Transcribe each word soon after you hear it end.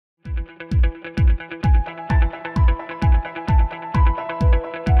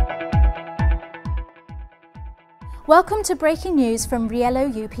Welcome to breaking news from Riello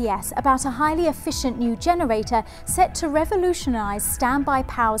UPS about a highly efficient new generator set to revolutionise standby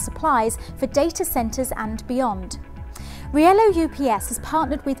power supplies for data centres and beyond. Riello UPS has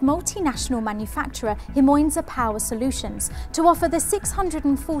partnered with multinational manufacturer Modular Power Solutions to offer the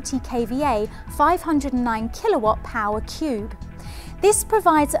 640 kVA 509 kilowatt power cube. This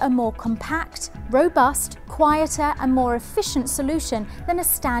provides a more compact, robust, quieter and more efficient solution than a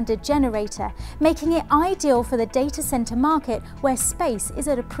standard generator, making it ideal for the data centre market where space is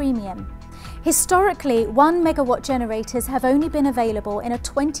at a premium. Historically, 1 megawatt generators have only been available in a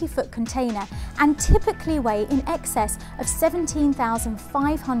 20-foot container and typically weigh in excess of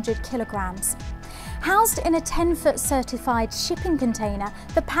 17,500 kilograms. Housed in a 10-foot certified shipping container,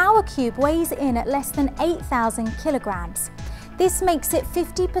 the Power Cube weighs in at less than 8,000 kilograms. This makes it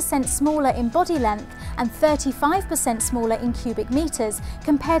 50% smaller in body length and 35% smaller in cubic meters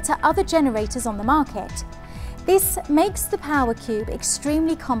compared to other generators on the market. This makes the Power Cube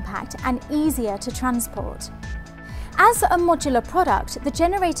extremely compact and easier to transport. As a modular product, the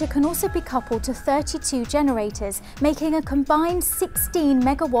generator can also be coupled to 32 generators, making a combined 16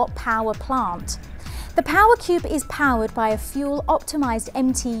 megawatt power plant. The Power Cube is powered by a fuel-optimised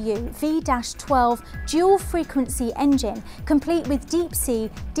MTU V-12 dual-frequency engine, complete with deep-sea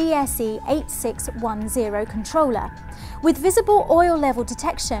DSE 8610 controller. With visible oil level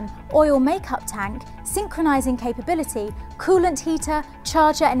detection, oil makeup tank, synchronising capability, coolant heater,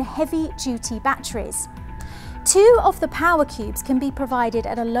 charger and heavy-duty batteries. 2 of the Power Cubes can be provided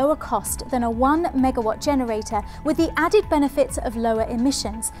at a lower cost than a 1 megawatt generator, with the added benefits of lower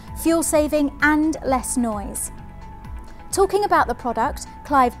emissions, fuel saving and less noise. Talking about the product,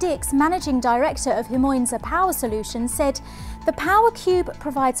 Clive Dix, Managing Director of Modular Power Solutions, said, "The Power Cube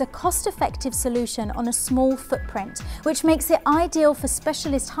provides a cost-effective solution on a small footprint, which makes it ideal for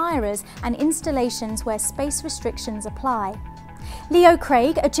specialist hirers and installations where space restrictions apply." Leo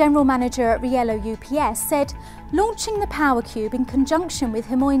Craig, a General Manager at Riello UPS, said, "Launching the Power Cube in conjunction with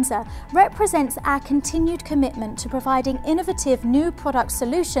Modular represents our continued commitment to providing innovative new product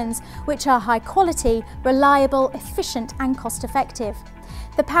solutions which are high quality, reliable, efficient and cost-effective.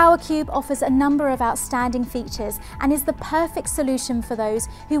 The Power Cube offers a number of outstanding features and is the perfect solution for those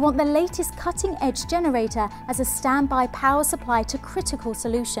who want the latest cutting-edge generator as a standby power supply to critical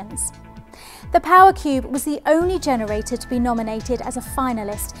solutions." The Power Cube was the only generator to be nominated as a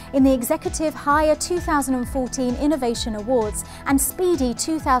finalist in the Executive Hire 2014 Innovation Awards and Speedy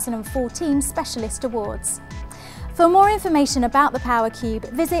 2014 Specialist Awards. For more information about the Power Cube,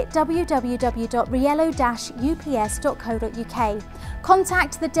 visit www.riello-ups.co.uk.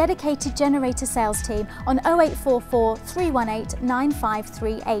 Contact the dedicated generator sales team on 0844 318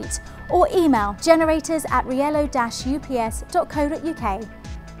 9538 or email generators@riello-ups.co.uk.